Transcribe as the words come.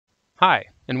Hi,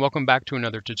 and welcome back to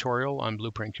another tutorial on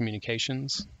Blueprint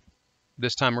Communications.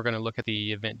 This time we're going to look at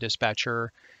the event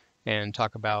dispatcher and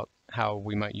talk about how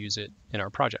we might use it in our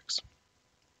projects.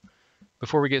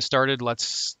 Before we get started,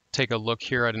 let's take a look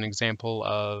here at an example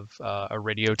of a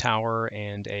radio tower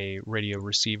and a radio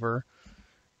receiver.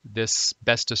 This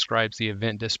best describes the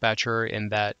event dispatcher in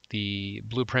that the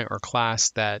blueprint or class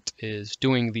that is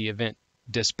doing the event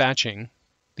dispatching,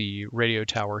 the radio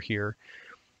tower here,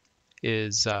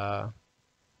 is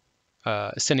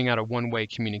sending out a one-way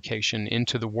communication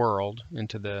into the world,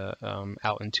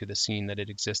 out into the scene that it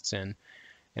exists in,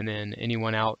 and then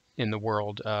anyone out in the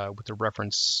world with a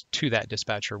reference to that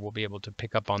dispatcher will be able to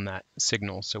pick up on that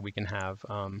signal, so we can have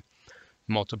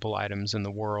multiple items in the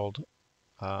world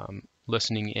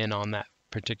listening in on that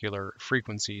particular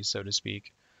frequency, so to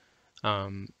speak.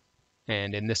 And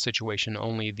in this situation,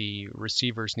 only the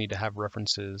receivers need to have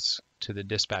references to the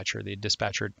dispatcher. The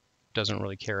dispatcher doesn't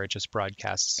really care; it just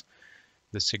broadcasts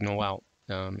the signal out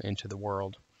into the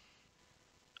world.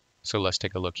 So let's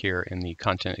take a look here in the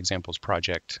Content Examples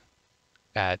project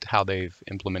at how they've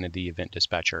implemented the event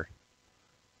dispatcher.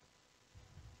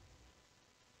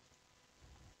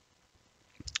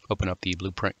 Open up the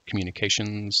Blueprint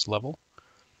Communications level.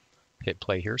 Hit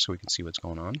play here so we can see what's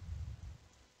going on.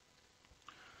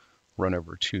 Run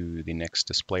over to the next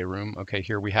display room. Okay,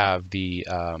 here we have the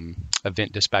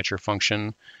event dispatcher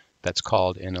function that's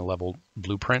called in a level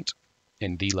blueprint.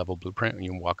 In the level blueprint, when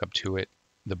you walk up to it,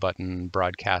 the button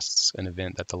broadcasts an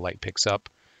event that the light picks up.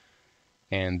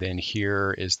 And then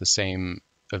here is the same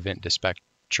event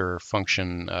dispatcher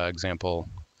function example,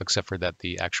 except for that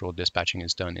the actual dispatching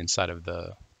is done inside of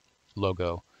the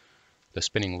logo, the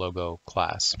spinning logo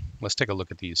class. Let's take a look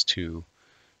at these two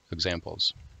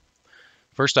examples.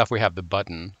 First off, we have the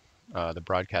button, the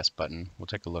broadcast button. We'll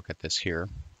take a look at this here.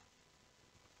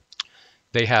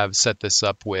 They have set this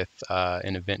up with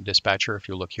an event dispatcher. If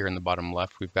you look here in the bottom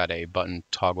left, we've got a button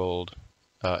toggled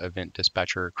event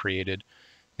dispatcher created.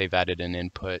 They've added an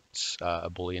input, a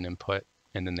Boolean input,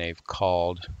 and then they've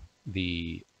called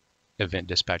the event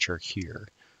dispatcher here.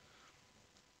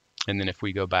 And then if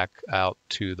we go back out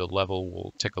to the level,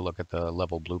 we'll take a look at the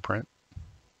level blueprint.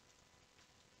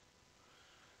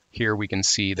 Here we can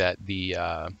see that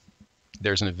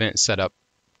there's an event set up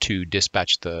to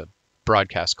dispatch the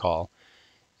broadcast call.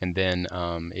 And then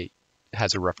it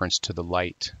has a reference to the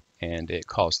light, and it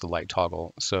calls the light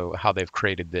toggle. So how they've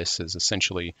created this is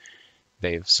essentially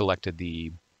they've selected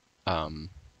the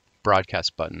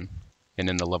broadcast button, and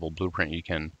in the level blueprint you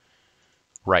can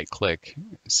right-click,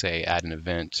 say add an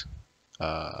event,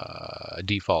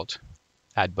 default,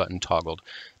 add button toggled.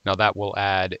 Now that will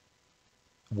add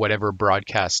whatever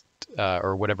broadcast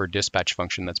or whatever dispatch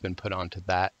function that's been put onto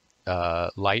that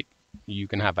light. You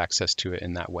can have access to it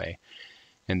in that way.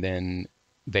 And then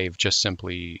they've just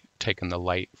simply taken the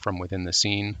light from within the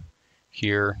scene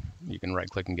here. You can right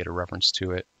click and get a reference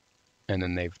to it. And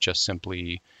then they've just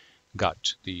simply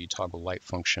got the toggle light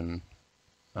function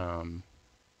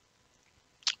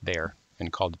there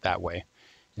and called it that way.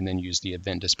 And then use the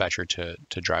event dispatcher to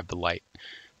drive the light.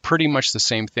 Pretty much the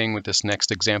same thing with this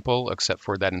next example, except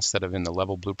for that instead of in the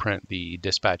level blueprint, the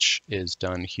dispatch is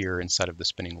done here inside of the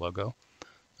spinning logo.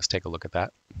 Let's take a look at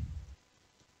that.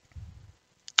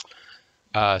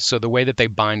 So the way that they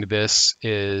bind this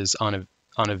is on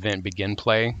event begin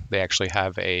play. They actually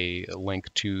have a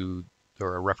link to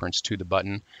or a reference to the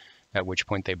button, at which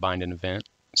point they bind an event.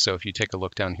 So if you take a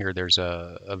look down here, there's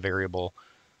a variable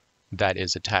that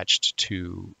is attached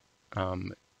to,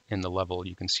 in the level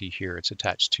you can see here, it's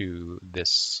attached to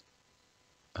this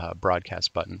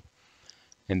broadcast button.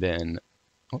 And then,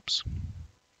 oops.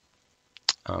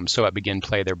 So at begin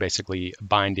play, they're basically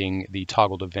binding the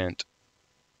toggled event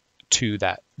to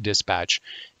that dispatch,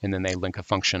 and then they link a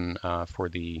function for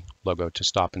the logo to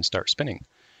stop and start spinning.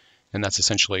 And that's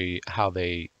essentially how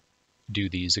they do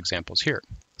these examples here.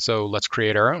 So let's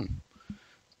create our own.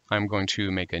 I'm going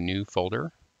to make a new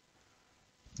folder,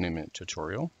 name it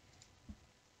tutorial.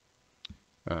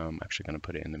 I'm actually going to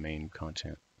put it in the main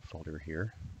content folder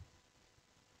here.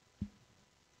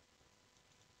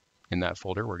 In that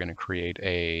folder, we're going to create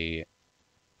a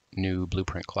new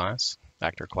blueprint class,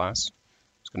 actor class.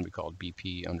 It's going to be called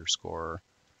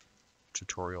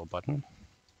BP_tutorial button.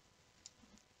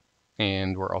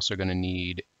 And we're also going to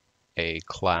need a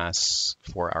class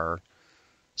for our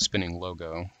spinning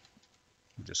logo.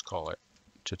 We'll just call it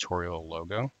tutorial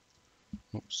logo.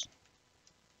 Oops.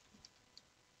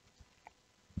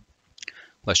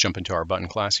 Let's jump into our button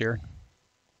class here.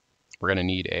 We're going to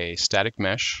need a static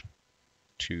mesh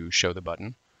to show the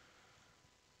button.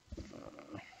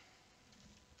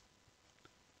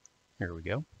 Here we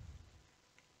go.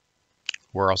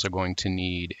 We're also going to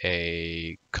need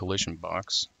a collision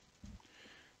box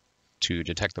to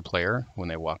detect the player when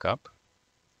they walk up.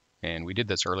 And we did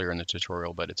this earlier in the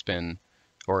tutorial, but it's been,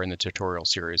 or in the tutorial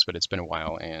series, but it's been a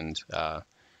while, and I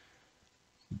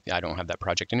don't have that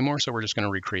project anymore, so we're just going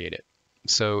to recreate it.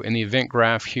 So in the event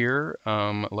graph here,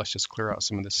 let's just clear out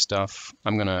some of this stuff.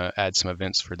 I'm going to add some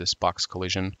events for this box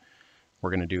collision.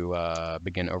 We're going to do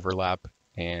begin overlap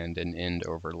and an end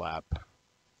overlap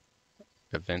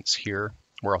events here.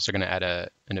 We're also going to add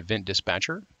an event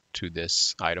dispatcher to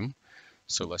this item.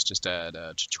 So let's just add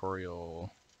a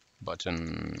tutorial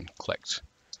button clicked.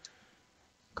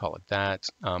 Call it that.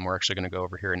 We're actually going to go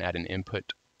over here and add an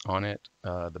input on it,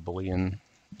 the Boolean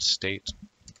state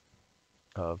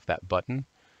of that button.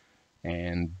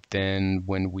 And then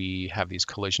when we have these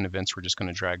collision events, we're just going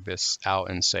to drag this out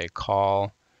and say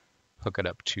call, hook it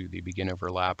up to the begin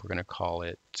overlap. We're going to call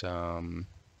it, let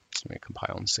me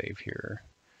compile and save here.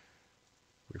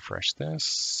 Refresh this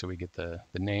so we get the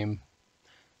name.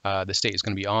 The state is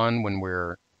going to be on when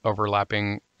we're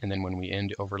overlapping, and then when we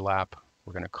end overlap,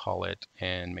 we're going to call it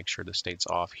and make sure the state's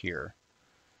off here.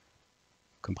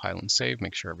 Compile and save,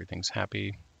 make sure everything's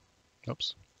happy.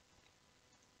 Oops.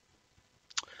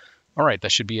 All right,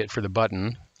 that should be it for the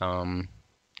button.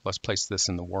 Let's place this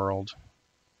in the world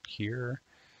here,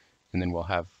 and then we'll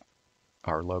have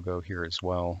our logo here as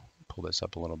well. Pull this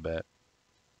up a little bit.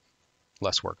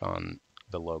 Less work on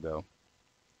the logo.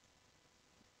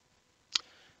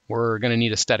 We're going to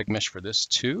need a static mesh for this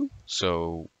too,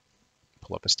 so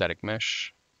pull up a static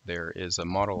mesh. There is a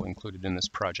model included in this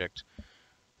project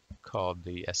called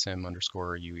the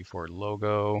SM_UE4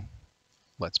 logo.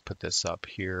 Let's put this up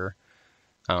here.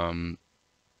 And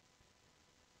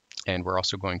we're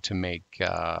also going to make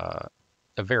a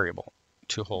variable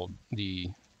to hold the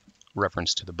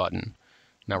reference to the button.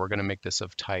 Now we're going to make this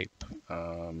of type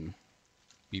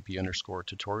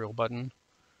BP_tutorial button.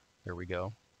 There we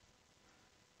go.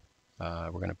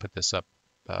 We're going to put this up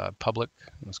public.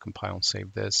 Let's compile and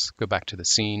save this. Go back to the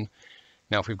scene.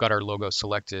 Now if we've got our logo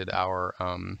selected, our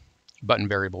button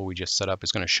variable we just set up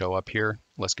is going to show up here.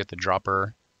 Let's get the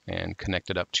dropper and connect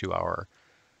it up to our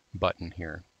button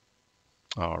here.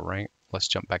 All right, let's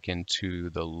jump back into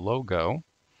the logo.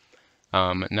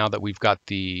 Now that we've got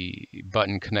the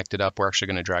button connected up, we're actually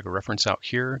going to drag a reference out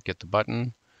here, get the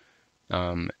button.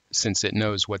 Since it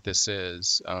knows what this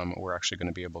is, we're actually going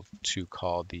to be able to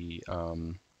call the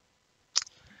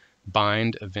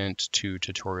bind event to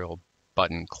tutorial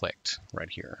button clicked right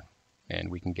here. And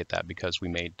we can get that because we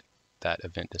made that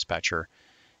event dispatcher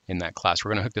in that class.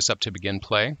 We're going to hook this up to begin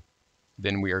play.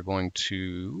 Then we are going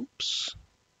to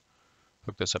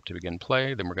hook this up to begin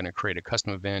play. Then we're going to create a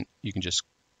custom event. You can just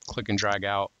click and drag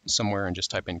out somewhere and just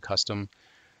type in custom,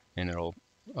 and it'll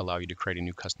allow you to create a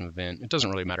new custom event. It doesn't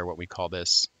really matter what we call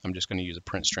this. I'm just going to use a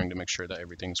print string to make sure that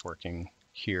everything's working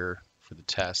here for the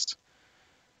test.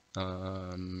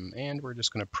 And we're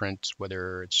just going to print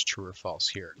whether it's true or false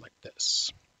here, like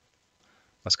this.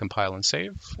 Let's compile and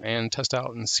save and test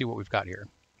out and see what we've got here.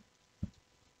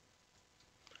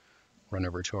 Run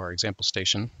over to our example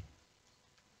station,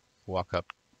 walk up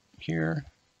here,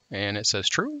 and it says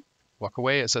true. Walk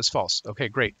away, it says false. Okay,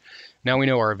 great. Now we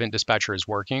know our event dispatcher is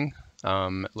working.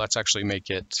 Let's actually make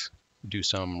it do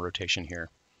some rotation here.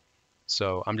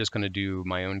 So I'm just going to do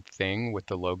my own thing with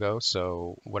the logo.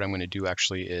 So what I'm going to do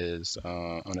actually is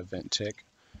on event tick,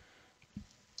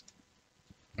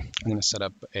 I'm going to set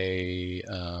up a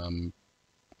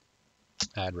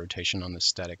add rotation on the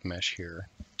static mesh here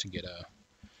to get a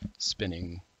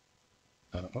spinning,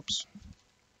 oops,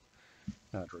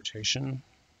 add rotation,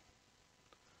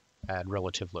 add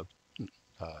relative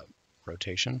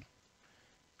rotation.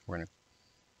 We're going to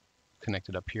connect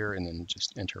it up here and then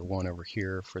just enter 1 over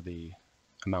here for the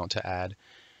amount to add.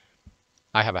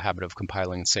 I have a habit of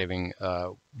compiling and saving.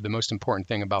 The most important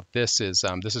thing about this is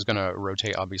going to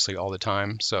rotate obviously all the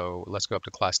time. So let's go up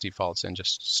to class defaults and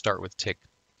just start with tick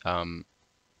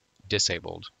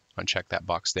disabled. Uncheck that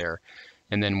box there.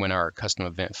 And then when our custom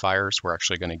event fires, we're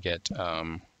actually going to get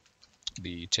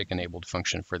the tick enabled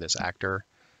function for this actor,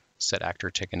 set actor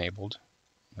tick enabled,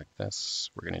 like this.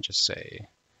 We're going to just say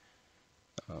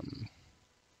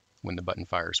when the button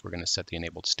fires, we're going to set the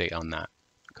enabled state on that.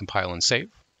 Compile and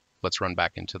save. Let's run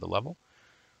back into the level.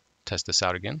 Test this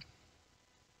out again.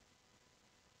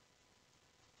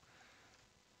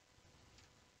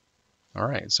 All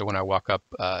right, so when I walk up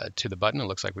to the button, it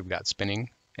looks like we've got spinning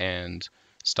and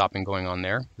stopping going on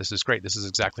there. This is great. This is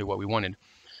exactly what we wanted.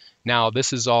 Now,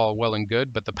 this is all well and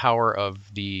good, but the power of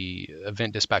the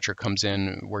event dispatcher comes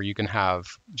in where you can have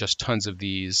just tons of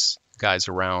these guys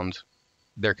around.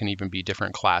 There can even be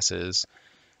different classes.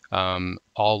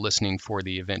 all listening for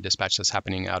the event dispatch that's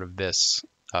happening out of this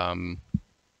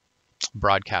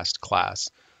broadcast class,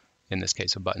 in this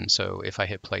case a button. So if I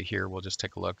hit play here, we'll just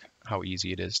take a look how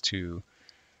easy it is to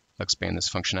expand this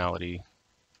functionality.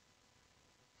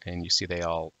 And you see they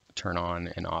all turn on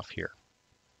and off here.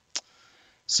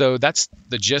 So that's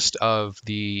the gist of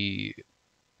the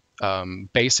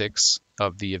basics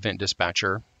of the event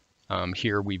dispatcher.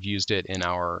 Here we've used it in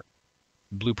our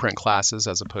blueprint classes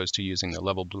as opposed to using the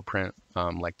level blueprint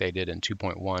like they did in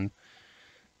 2.1.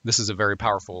 This is a very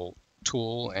powerful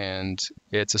tool, and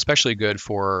it's especially good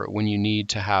for when you need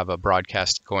to have a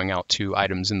broadcast going out to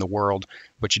items in the world,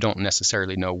 but you don't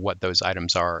necessarily know what those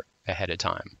items are ahead of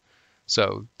time.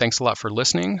 So thanks a lot for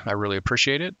listening. I really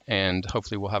appreciate it, and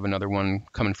hopefully we'll have another one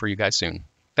coming for you guys soon.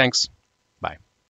 Thanks.